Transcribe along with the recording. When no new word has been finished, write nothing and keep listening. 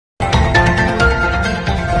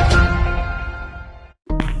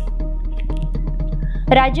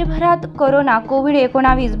राज्यभरात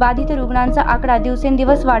कोविड-19 बाधित रुग्णांचा आकडा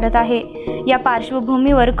दिवसेंदिवस वाढत आहे। या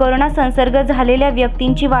पार्श्वभूमीवर कोरोना संसर्ग झालेल्या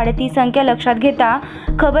व्यक्तींची वाढती संख्या लक्षात घेता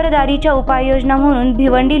खबरदारीच्या उपाययोजना म्हणून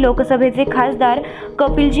भिवंडी लोकसभेचे खासदार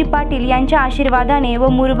कपिलजी पाटील यांच्या आशीर्वादाने व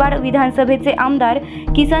मुरबाड विधानसभेचे आमदार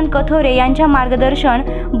किसन कथोरे यांच्या मार्गदर्शन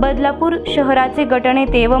बदलापूर शहराचे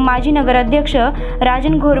गटनेते व माजी नगराध्यक्ष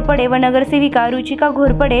राजन घोरपडे व नगरसेविका रुचिका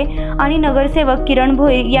घोरपडे आणि नगरसेवक किरण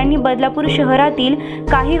भोईर यांनी बदलापूर शहरातील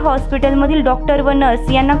काही हॉस्पिटलमधील डॉक्टर व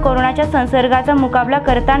नर्स यांना कोरोनाच्या संसर्गाचा मुकाबला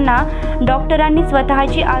करताना डॉक्टरांनी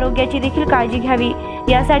स्वतःची आरोग्याची देखील काळजी घ्यावी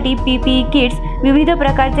यासाठी पीपीई किट्स, विविध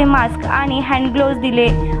प्रकारचे मास्क आणि हँड ग्लोव्ज दिले,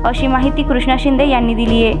 अशी माहिती कृष्णा शिंदे यांनी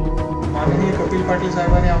दिली आहे। माननीय कपिल पाटील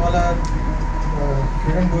साहेबांनी आम्हाला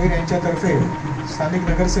किरण भोईर यांच्यातर्फे स्थानिक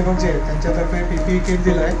नगरसेवक जे त्यांच्यातर्फे पीपीई किट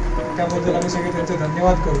दिलं आहे, त्याबद्दल आम्ही सगळे त्यांचे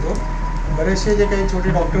धन्यवाद करतो। बरेचसे जे काही छोटे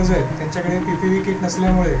डॉक्टर्स आहेत त्यांच्याकडे पीपीई किट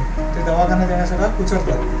नसल्यामुळे ते दवाखान्यात येण्यासाठी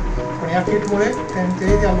कुचरतात, पण या किटमुळे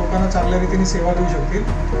ते त्या लोकांना चांगल्या रीतीने सेवा देऊ शकतील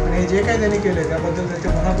आणि जे काही त्यांनी केले त्याबद्दल त्यांचे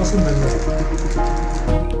मनापासून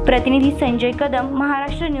धन्यवाद। प्रतिनिधी संजय कदम,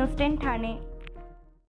 महाराष्ट्र न्यूज 10 ठाणे।